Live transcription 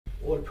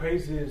All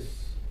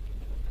praises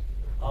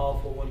are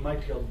for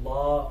Almighty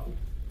Allah,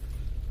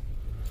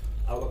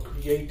 our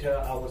Creator,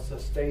 our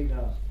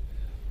Sustainer,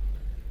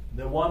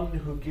 the one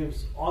who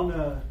gives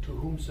honor to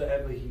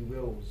whomsoever He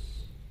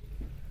wills,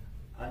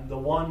 and the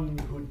one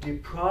who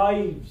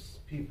deprives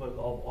people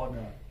of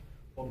honor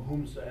from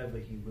whomsoever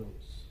He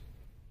wills.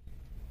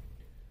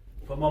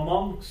 From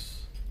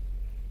amongst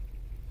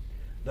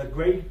the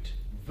great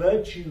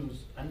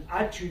virtues and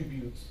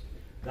attributes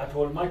that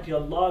Almighty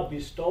Allah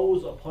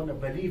bestows upon a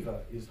believer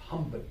is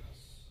humbleness.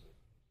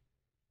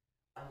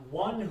 And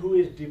one who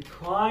is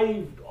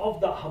deprived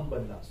of that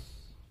humbleness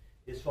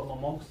is from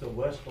amongst the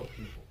worst of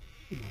people.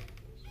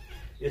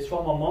 Is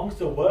from amongst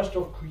the worst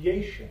of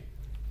creation.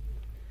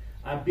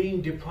 And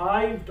being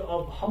deprived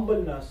of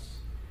humbleness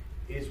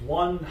is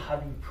one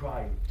having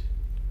pride,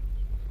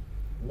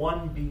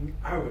 one being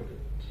arrogant,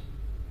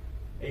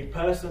 a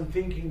person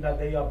thinking that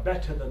they are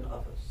better than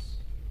others.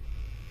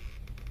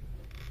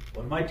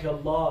 Almighty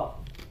Allah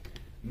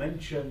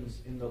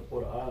mentions in the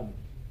Quran,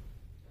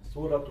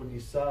 Surah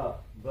An-Nisa,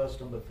 verse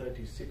number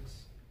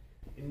 36,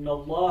 إِنَّ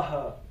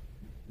اللَّهَ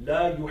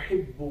لَا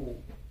يُحِبُّ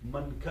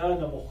مَنْ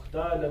كَانَ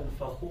مُخْتَالًا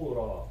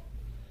فَخُورًا.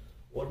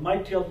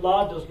 Almighty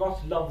Allah does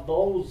not love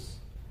those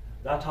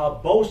that are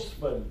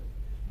boastful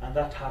and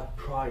that have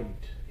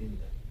pride in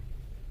them.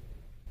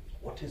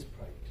 What is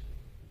pride?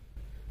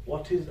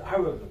 What is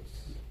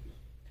arrogance?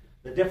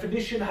 The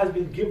definition has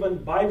been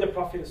given by the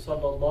Prophet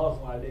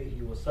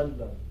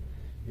ﷺ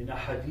in a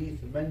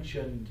hadith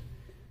mentioned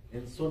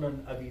in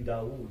Sunan Abi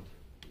Dawood.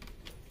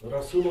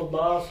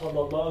 Rasulullah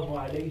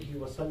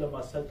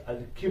ﷺ said,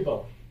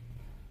 Al-Kibar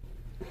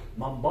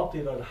man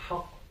batir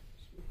al-haq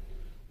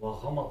wa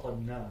ghamat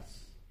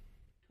al-nas.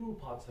 Two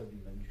parts have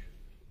been mentioned.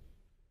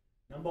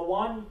 Number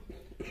one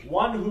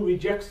who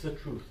rejects the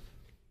truth.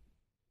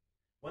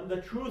 When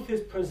the truth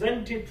is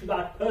presented to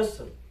that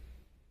person,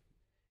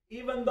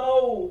 even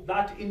though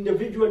that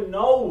individual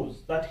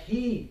knows that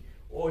he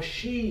or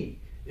she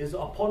is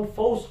upon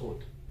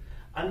falsehood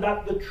and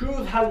that the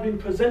truth has been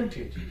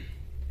presented,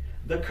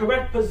 the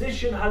correct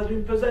position has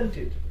been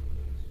presented,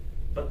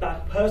 but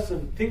that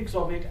person thinks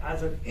of it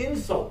as an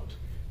insult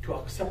to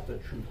accept the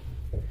truth.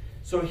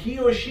 So he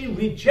or she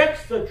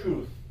rejects the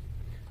truth.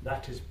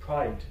 That is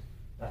pride,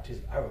 that is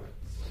arrogance.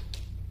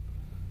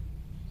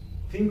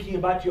 Thinking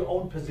about your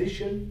own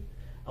position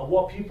and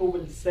what people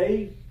will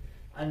say,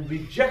 and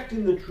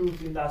rejecting the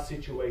truth in that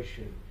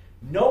situation,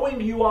 knowing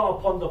you are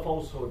upon the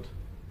falsehood,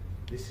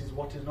 this is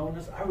what is known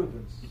as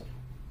arrogance.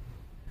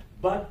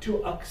 But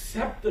to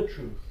accept the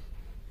truth,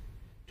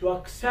 to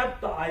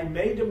accept that I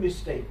made a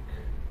mistake,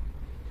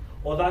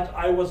 or that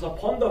I was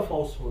upon the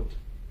falsehood,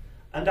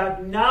 and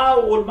that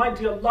now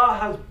Almighty Allah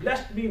has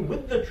blessed me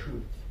with the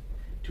truth,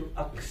 to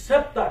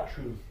accept that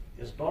truth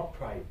is not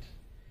pride.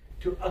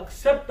 To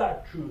accept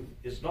that truth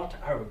is not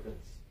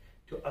arrogance.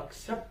 To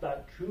accept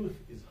that truth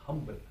is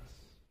humbleness.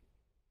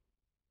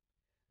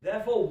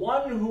 Therefore,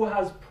 one who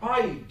has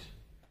pride,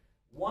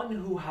 one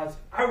who has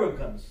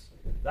arrogance,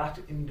 that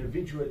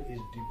individual is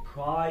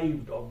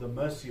deprived of the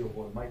mercy of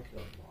Almighty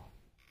Allah.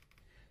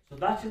 So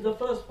that is the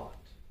first part.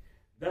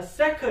 The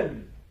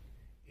second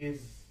is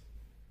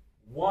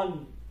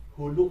one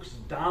who looks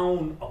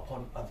down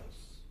upon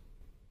others.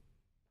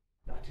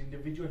 That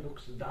individual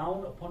looks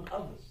down upon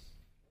others.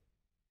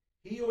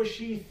 He or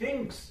she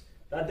thinks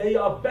that they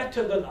are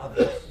better than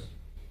others.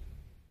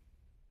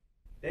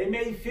 They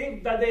may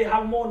think that they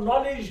have more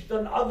knowledge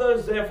than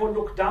others, therefore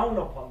look down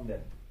upon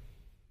them.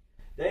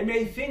 They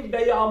may think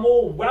they are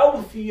more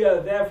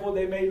wealthier, therefore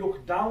they may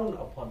look down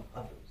upon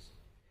others.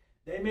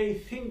 They may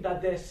think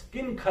that their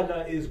skin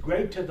color is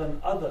greater than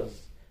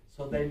others,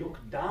 so they look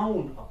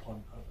down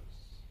upon others.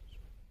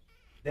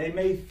 They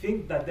may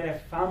think that their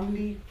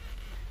family,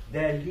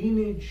 their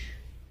lineage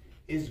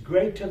is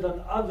greater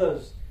than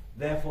others,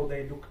 therefore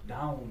they look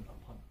down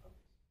upon others.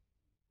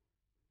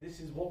 This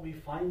is what we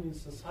find in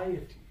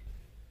society.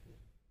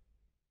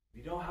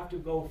 We don't have to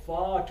go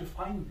far to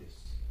find this.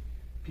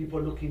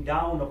 People looking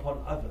down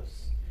upon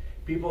others.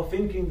 People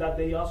thinking that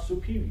they are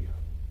superior.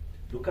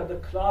 Look at the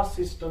class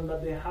system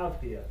that they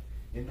have here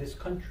in this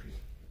country.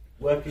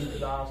 Working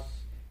class,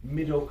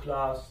 middle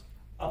class,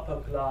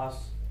 upper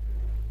class.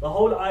 The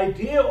whole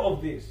idea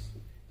of this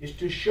is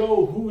to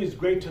show who is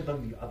greater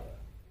than the other.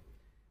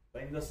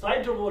 But in the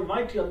sight of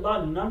Almighty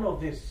Allah, none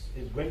of this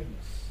is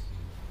greatness.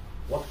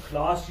 What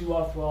class you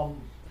are from,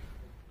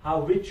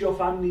 how rich your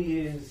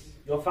family is,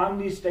 your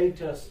family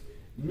status,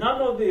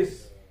 none of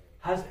this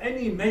has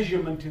any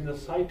measurement in the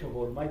sight of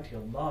Almighty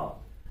Allah.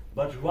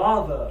 But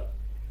rather,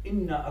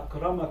 Inna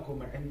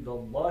akramakum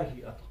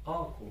indallahi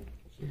atqakum.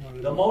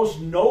 The most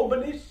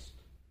noblest,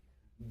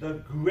 the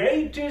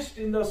greatest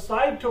in the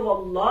sight of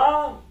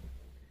Allah,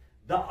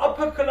 the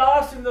upper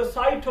class in the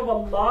sight of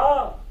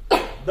Allah,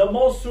 the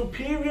most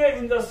superior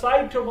in the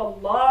sight of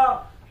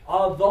Allah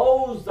are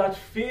those that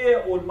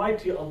fear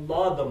Almighty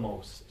Allah the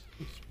most.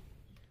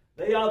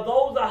 They are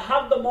those that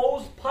have the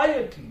most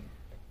piety.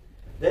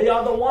 They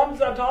are the ones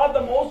that are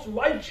the most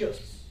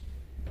righteous.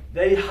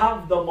 They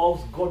have the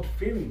most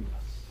God-fearingness.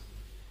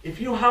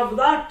 If you have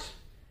that,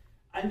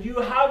 and you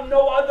have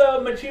no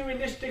other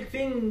materialistic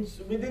things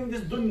within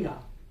this dunya.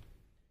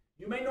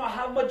 You may not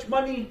have much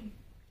money,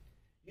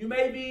 you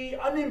may be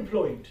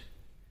unemployed,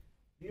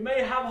 you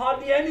may have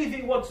hardly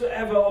anything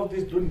whatsoever of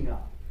this dunya,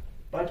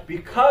 but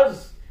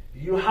because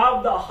you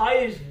have the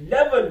highest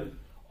level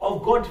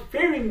of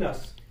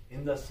God-fearingness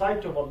in the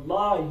sight of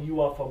Allah,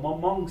 you are from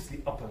amongst the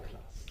upper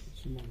class.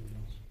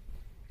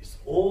 It's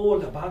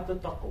all about the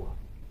taqwa.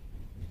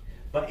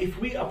 But if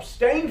we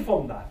abstain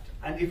from that,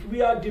 and if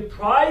we are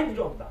deprived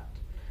of that,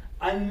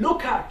 and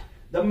look at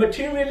the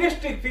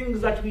materialistic things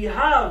that we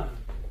have,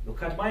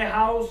 look at my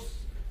house,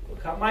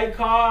 look at my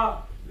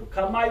car, look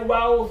at my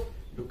wealth,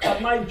 look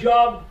at my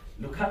job,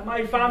 look at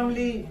my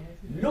family,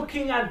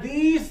 looking at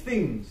these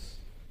things,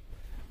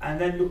 and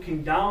then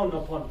looking down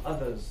upon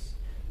others,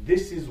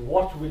 this is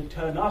what will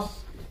turn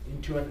us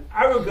into an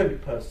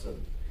arrogant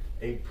person,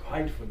 a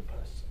prideful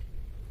person.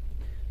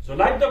 So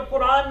like the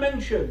Quran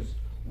mentions,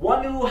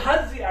 one who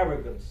has the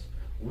arrogance,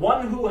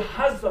 one who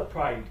has the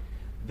pride,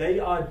 they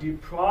are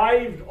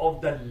deprived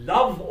of the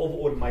love of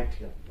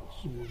Almighty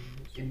Allah.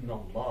 Inna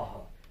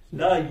Allah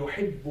la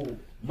yuhibbu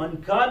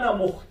man kana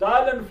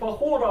mukhtalan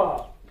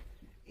fakhura.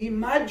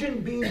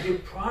 Imagine being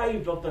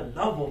deprived of the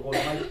love of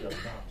Almighty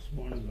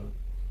Allah.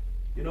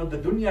 You know, the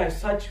dunya is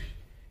such,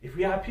 if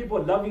we have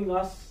people loving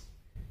us,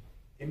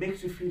 it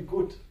makes you feel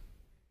good.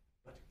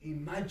 But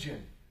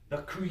imagine the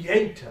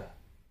Creator,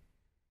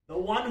 the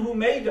one who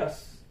made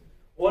us,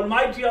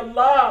 Almighty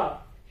Allah,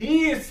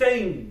 He is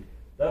saying,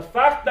 the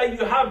fact that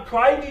you have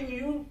pride in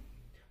you,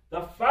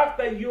 the fact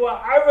that you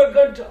are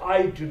arrogant,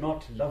 I do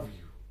not love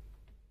you.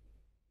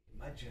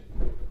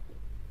 Imagine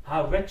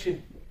how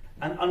wretched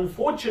and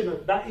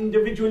unfortunate that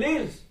individual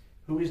is,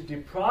 who is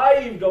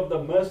deprived of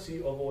the mercy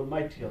of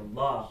Almighty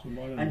Allah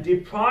and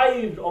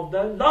deprived of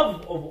the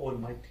love of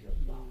Almighty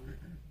Allah.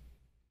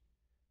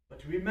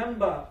 But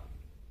remember,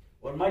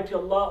 Almighty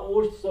Allah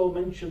also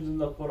mentions in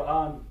the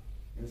Quran,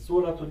 in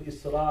Surah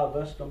Al-Isra,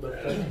 verse number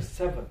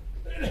 37,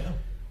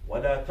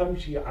 وَلَا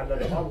تَمْشِي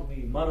عَلَى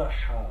الْأَرْضِ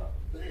مَرَحًا.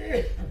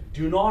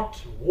 Do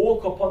not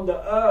walk upon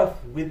the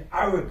earth with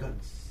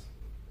arrogance.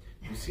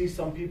 You see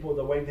some people,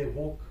 the way they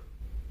walk,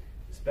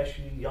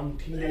 especially young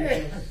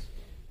teenagers,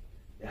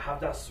 they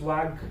have that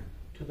swag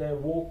to their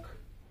walk,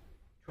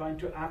 trying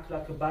to act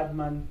like a bad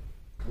man,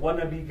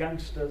 wannabe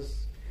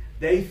gangsters.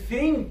 They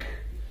think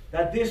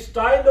that this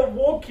style of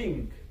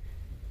walking,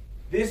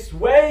 this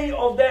way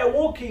of their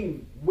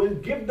walking, will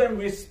give them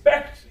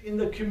respect in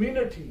the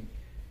community.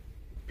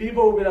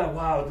 People will be like,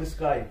 wow, this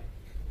guy,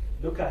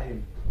 look at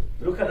him,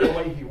 look at the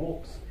way he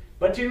walks.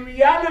 But in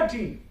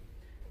reality,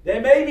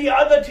 there may be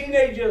other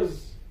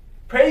teenagers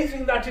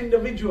praising that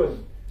individual,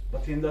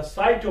 but in the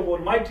sight of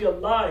Almighty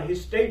Allah,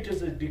 his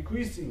status is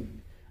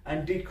decreasing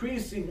and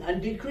decreasing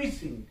and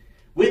decreasing.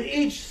 With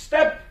each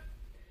step,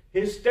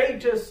 his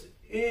status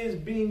is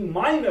being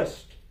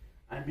minused,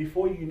 and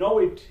before you know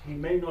it, he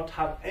may not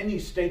have any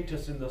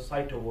status in the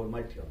sight of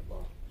Almighty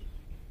Allah.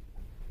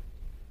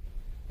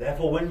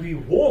 Therefore, when we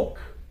walk,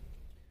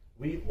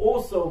 we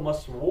also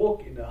must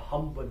walk in a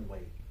humble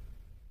way.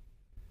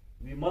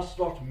 We must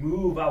not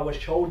move our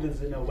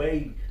shoulders in a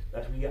way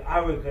that we are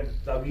arrogant,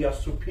 that we are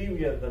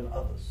superior than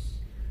others,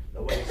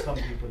 the way some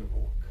people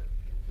walk.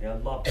 May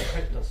Allah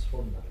protect us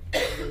from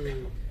that.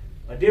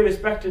 My dear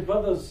respected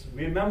brothers,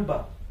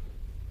 remember,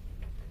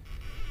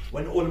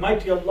 when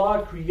Almighty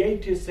Allah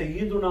created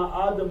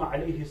Sayyiduna Adam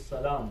alayhi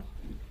salam,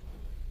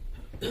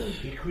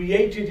 He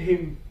created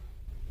him.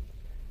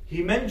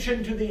 He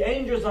mentioned to the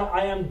angels that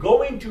I am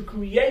going to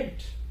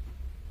create,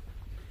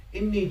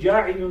 Inni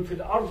ja'ilun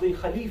fil ardi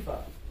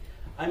khalifa.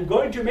 I'm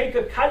going to make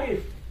a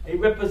caliph, a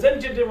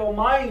representative of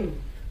mine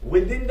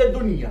within the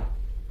dunya.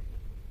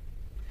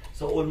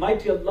 So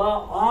Almighty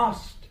Allah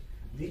asked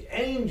the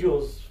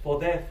angels for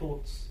their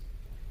thoughts,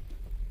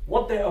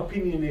 what their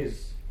opinion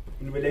is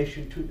in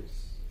relation to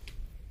this.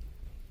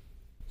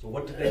 So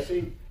what did they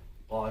say?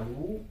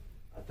 قالوا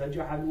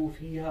أتجعل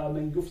فيها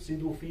من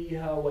يفسد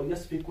فيها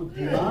ويسفك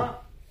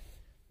الدماء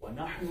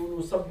ونحن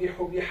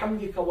نسبح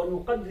بحمدك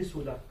ونقدس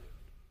لك.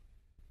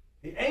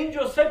 The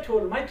angel said to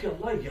Almighty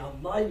Allah, Ya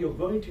Allah, you're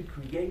going to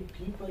create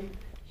people,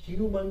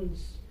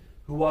 humans,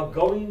 who are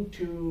going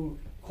to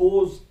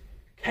cause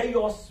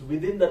chaos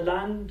within the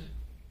land,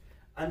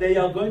 and they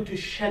are going to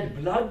shed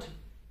blood.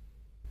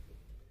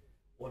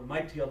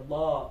 Almighty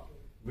Allah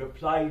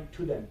replied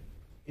to them,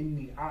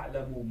 Inni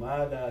a'lamu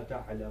ma la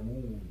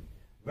ta'lamun.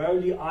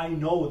 Verily I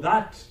know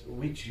that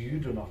which you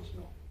do not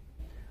know.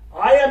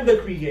 I am the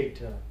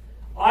creator.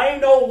 I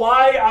know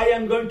why I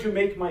am going to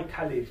make my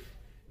caliph.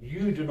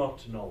 You do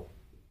not know.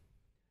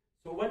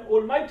 So when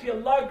Almighty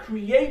Allah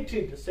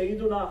created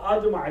Sayyiduna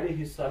Adam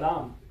alayhi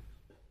salam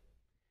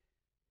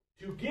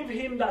to give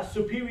him that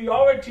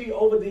superiority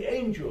over the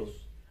angels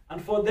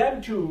and for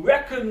them to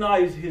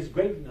recognize his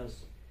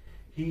greatness,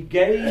 He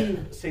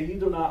gave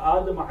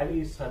Sayyiduna Adam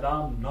alayhi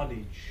salam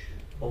knowledge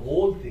of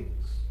all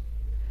things.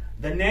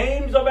 The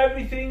names of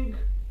everything,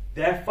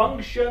 their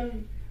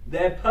function,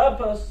 their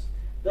purpose,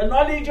 the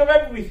knowledge of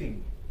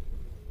everything.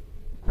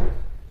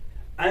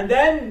 And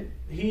then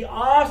he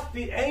asked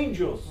the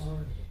angels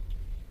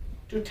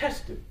to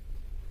test him.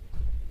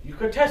 You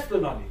could test the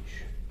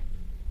knowledge.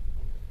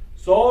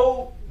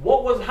 So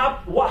what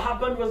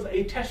happened was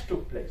a test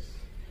took place.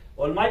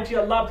 Almighty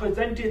Allah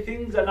presented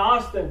things and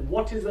asked them,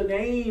 what is the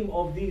name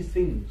of these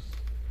things?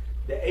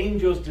 The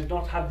angels did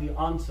not have the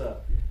answer,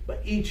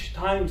 but each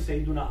time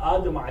Sayyiduna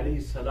Adam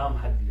alayhi salam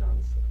had the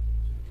answer,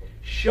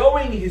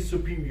 showing his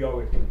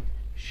superiority,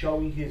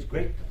 showing his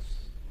greatness.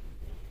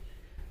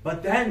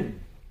 But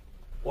then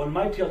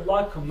Almighty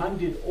Allah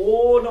commanded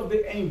all of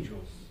the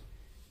angels,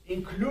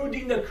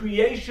 including the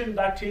creation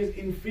that is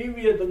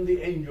inferior than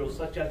the angels,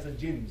 such as the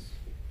jinns.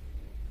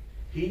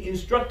 He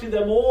instructed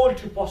them all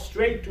to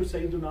prostrate to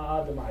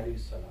Sayyiduna Adam alayhi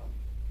salam.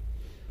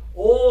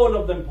 All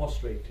of them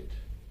prostrated,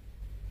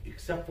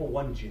 except for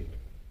one jinn,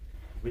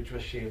 which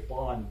was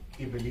Shaitan,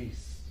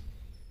 Iblis.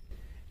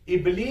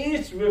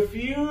 Iblis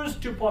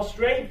refused to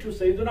prostrate to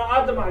Sayyiduna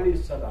Adam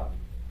alayhi salam.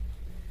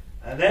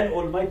 And then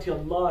Almighty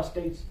Allah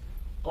states,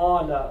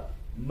 قَالَ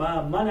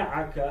مَا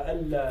مَنَعَكَ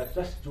أَلَّا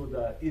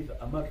تَسْجُدَ إِذْ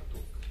أَمَرْتُكَ.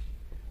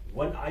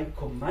 When I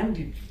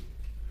commanded you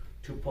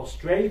to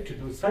prostrate, to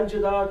do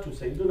sajda to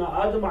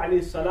Sayyiduna Adam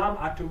alayhi salam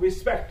out of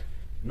respect,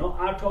 not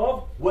out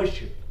of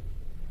worship.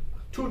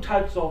 Two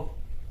types of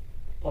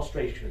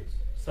prostrations,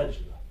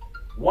 sajda.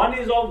 One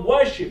is of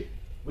worship,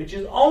 which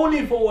is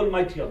only for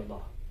Almighty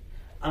Allah.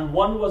 And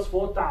one was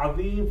for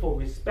ta'zeem, for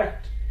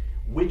respect,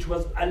 which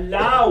was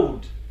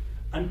allowed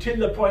until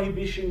the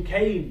prohibition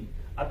came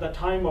at the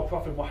time of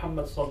Prophet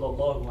Muhammad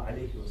sallallahu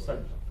alaihi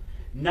wasallam.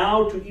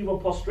 Now to even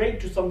prostrate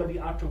to somebody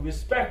out of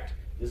respect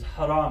is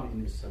haram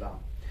in Islam.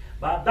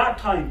 But at that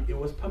time it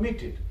was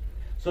permitted.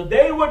 So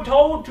they were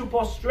told to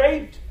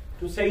prostrate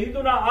to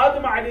Sayyiduna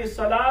Adam alayhi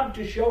salam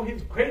to show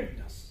his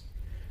greatness,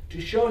 to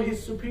show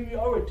his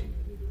superiority.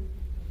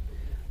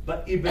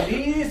 But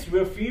Iblis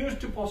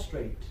refused to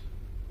prostrate.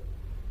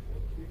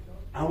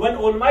 And when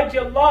Almighty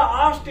Allah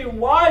asked him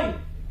why,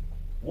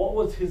 what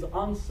was his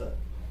answer?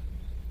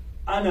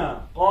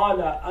 Ana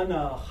qala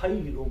ana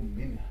khayrun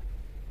minhu.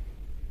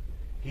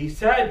 He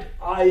said,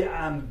 I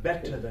am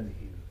better than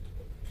him.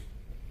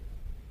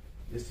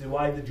 This is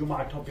why the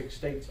Jum'ah topic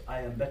states,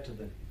 I am better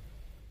than him.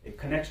 It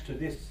connects to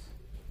this.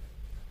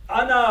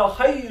 Ana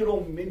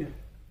khayrun minhu.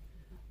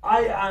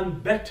 I am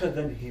better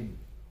than him.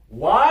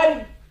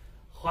 Why?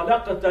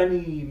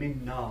 خلقتني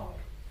من نار.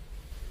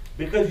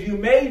 Because you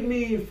made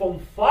me from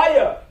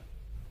fire.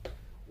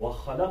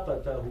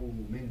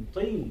 وخلقته من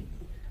طين.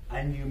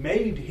 And you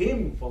made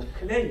him from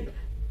clay.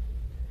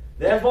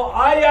 Therefore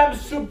I am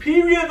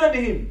superior than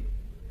him.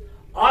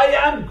 I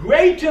am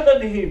greater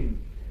than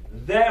him.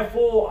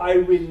 Therefore I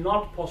will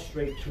not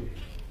prostrate to him.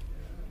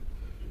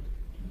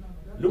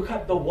 Look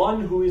at the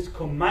one who is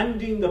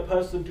commanding the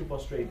person to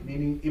prostrate,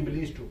 meaning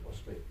Iblis to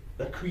prostrate,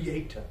 the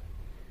creator.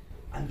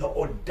 And the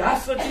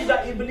audacity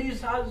that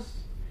Iblis has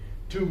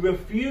to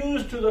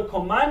refuse to the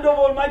command of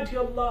Almighty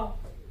Allah.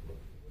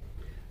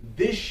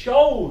 This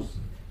shows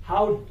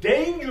how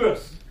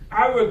dangerous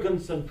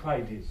arrogance and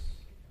pride is.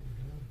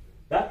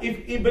 That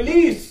if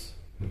Iblis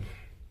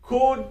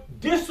could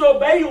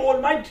disobey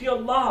Almighty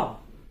Allah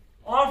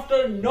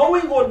after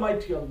knowing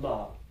Almighty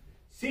Allah,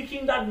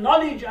 seeking that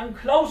knowledge and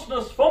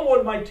closeness from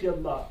Almighty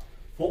Allah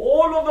for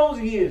all of those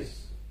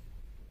years,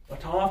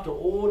 but after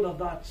all of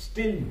that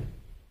still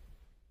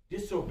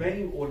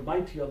disobeying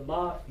Almighty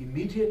Allah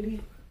immediately.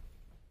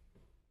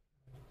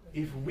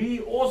 If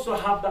we also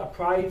have that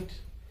pride,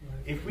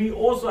 if we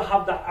also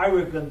have that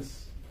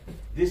arrogance,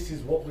 this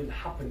is what will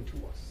happen to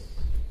us.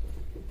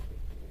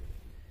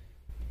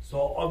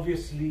 So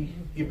obviously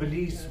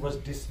Iblis was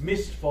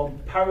dismissed from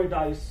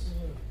paradise,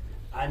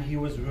 and he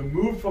was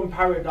removed from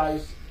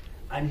paradise,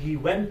 and he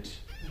went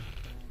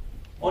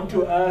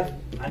onto earth.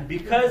 And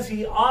because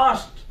he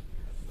asked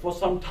for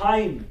some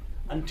time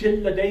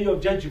until the day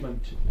of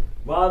judgment,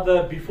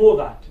 rather before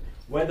that,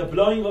 where the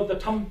blowing of the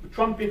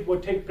trumpet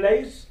would take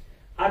place,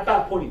 at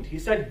that point he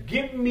said,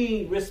 give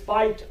me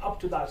respite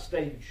up to that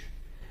stage,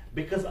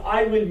 because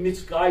I will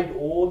misguide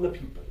all the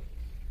people.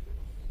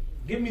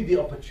 Give me the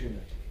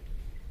opportunity.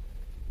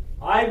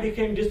 I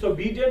became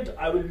disobedient,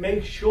 I will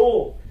make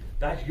sure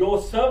that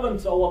your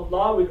servants, O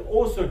Allah, will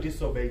also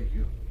disobey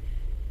you.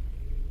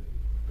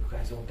 Look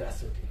at his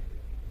audacity,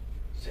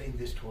 saying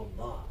this to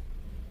Allah.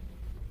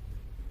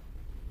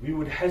 We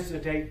would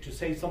hesitate to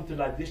say something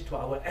like this to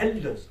our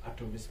elders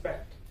out of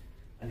respect.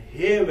 And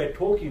here we're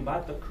talking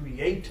about the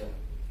creator,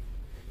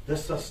 the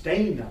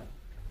sustainer,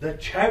 the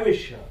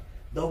cherisher,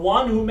 the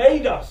one who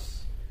made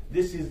us.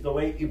 This is the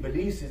way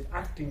Iblis is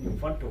acting in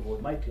front of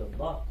Almighty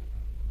Allah.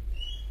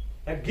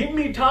 And give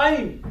me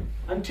time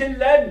until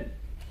then,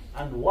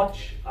 and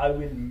watch, I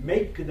will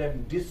make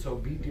them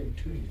disobedient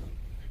to you.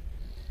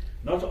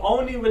 Not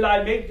only will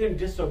I make them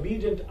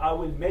disobedient, I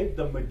will make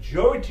the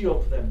majority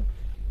of them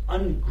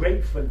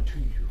ungrateful to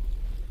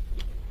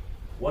you.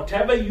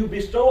 Whatever you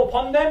bestow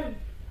upon them,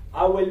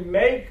 I will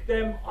make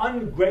them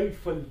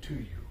ungrateful to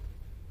you.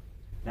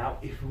 Now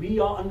if we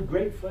are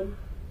ungrateful,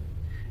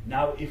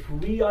 now if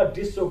we are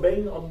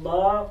disobeying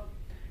Allah,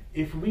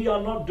 if we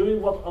are not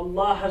doing what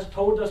Allah has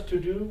told us to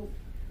do,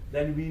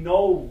 then we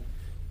know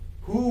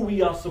who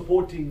we are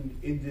supporting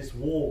in this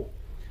war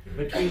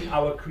between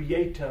our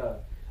Creator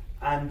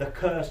and the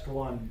cursed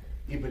one,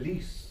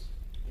 Iblis.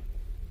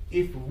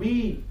 If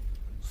we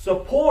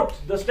support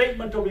the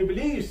statement of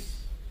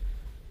Iblis,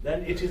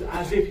 then it is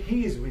as if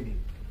he is winning,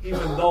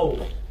 even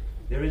though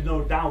there is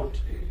no doubt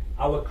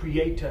our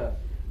Creator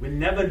will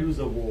never lose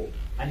a war,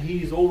 and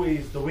he is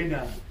always the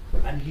winner,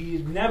 and he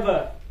is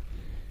never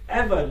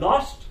ever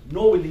lost,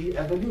 nor will he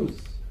ever lose.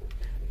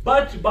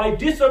 But by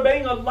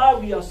disobeying Allah,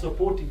 we are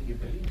supporting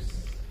Iblis.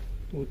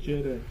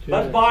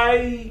 But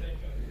by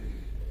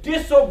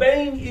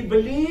disobeying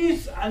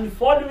Iblis and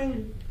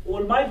following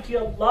Almighty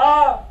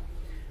Allah,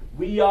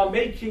 we are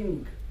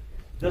making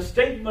the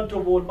statement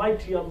of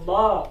Almighty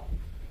Allah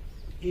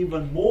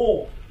even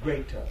more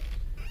greater.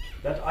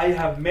 That I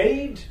have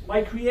made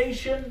my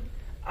creation,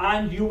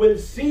 and you will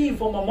see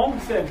from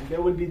amongst them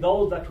there will be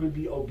those that will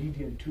be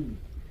obedient to me.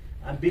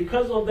 And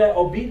because of their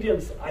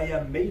obedience, I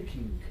am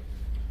making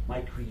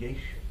my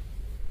creation.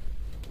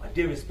 My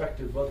dear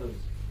respected brothers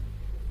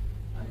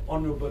and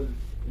honorable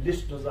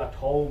listeners at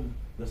home,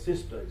 the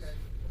sisters,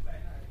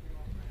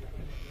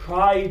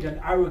 pride and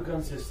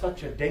arrogance is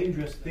such a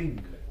dangerous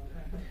thing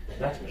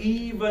that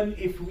even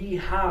if we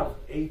have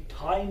a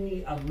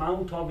tiny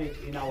amount of it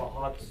in our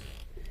hearts,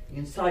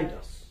 inside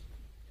us,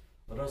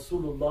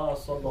 Rasulullah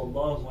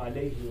sallallahu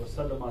alayhi wa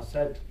sallam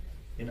said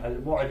in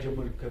Al-Mu'jam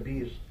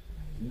al-Kabir,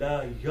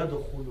 لا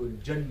يدخل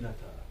الجنة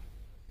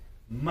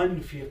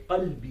من في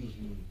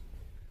قلبه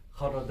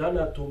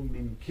خردلة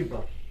من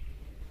كبر.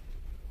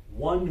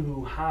 One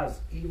who has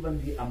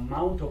even the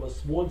amount of a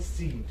small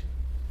seed,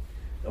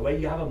 the way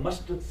you have a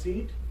mustard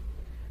seed,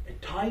 a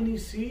tiny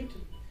seed,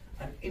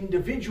 an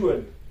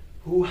individual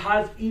who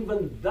has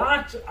even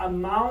that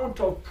amount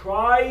of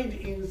pride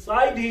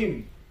inside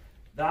him,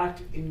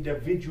 that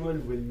individual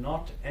will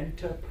not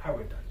enter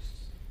paradise.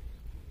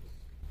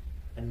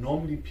 And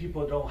normally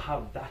people don't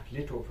have that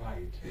little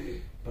pride,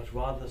 but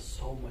rather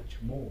so much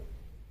more.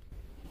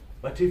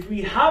 But if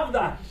we have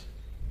that,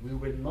 we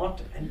will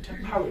not enter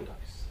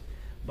paradise.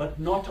 But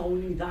not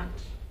only that,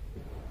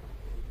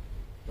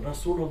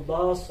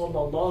 Rasulullah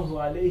sallallahu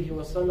alayhi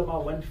wa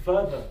sallam went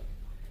further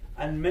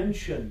and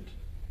mentioned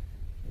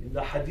in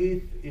the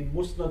hadith in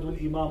Musnad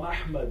al-Imam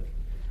Ahmad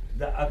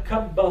that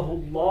أَكَبَّهُ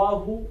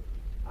اللَّهُ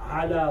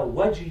عَلَى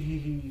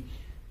وَجْهِهِ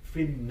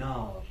فِي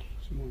النَّارِ,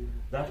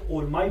 that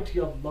Almighty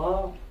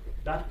Allah,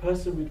 that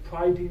person with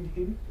pride in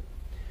him,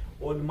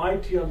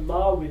 Almighty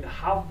Allah will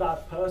have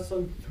that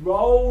person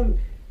thrown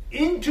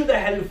into the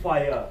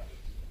hellfire.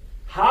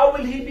 How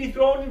will he be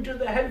thrown into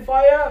the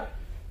hellfire?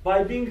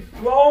 By being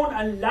thrown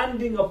and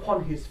landing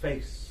upon his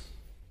face.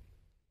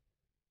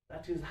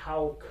 That is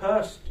how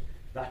cursed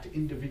that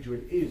individual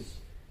is,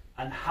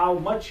 and how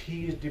much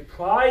he is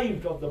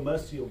deprived of the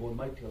mercy of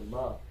Almighty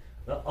Allah.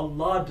 That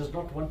Allah does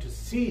not want to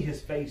see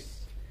his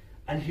face,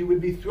 and he will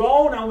be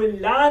thrown and will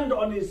land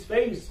on his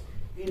face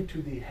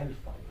into the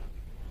hellfire.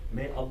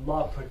 May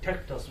Allah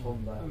protect us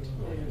from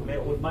that. May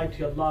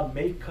Almighty Allah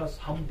make us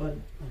humble,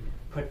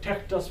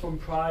 protect us from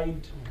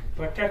pride,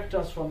 protect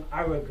us from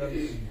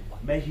arrogance.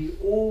 May He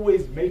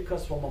always make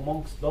us from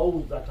amongst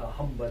those that are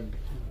humble.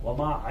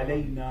 وَمَا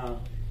عَلَيْنَا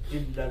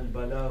إِلَّا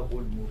الْبَلَاغُ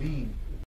الْمُبِينَ.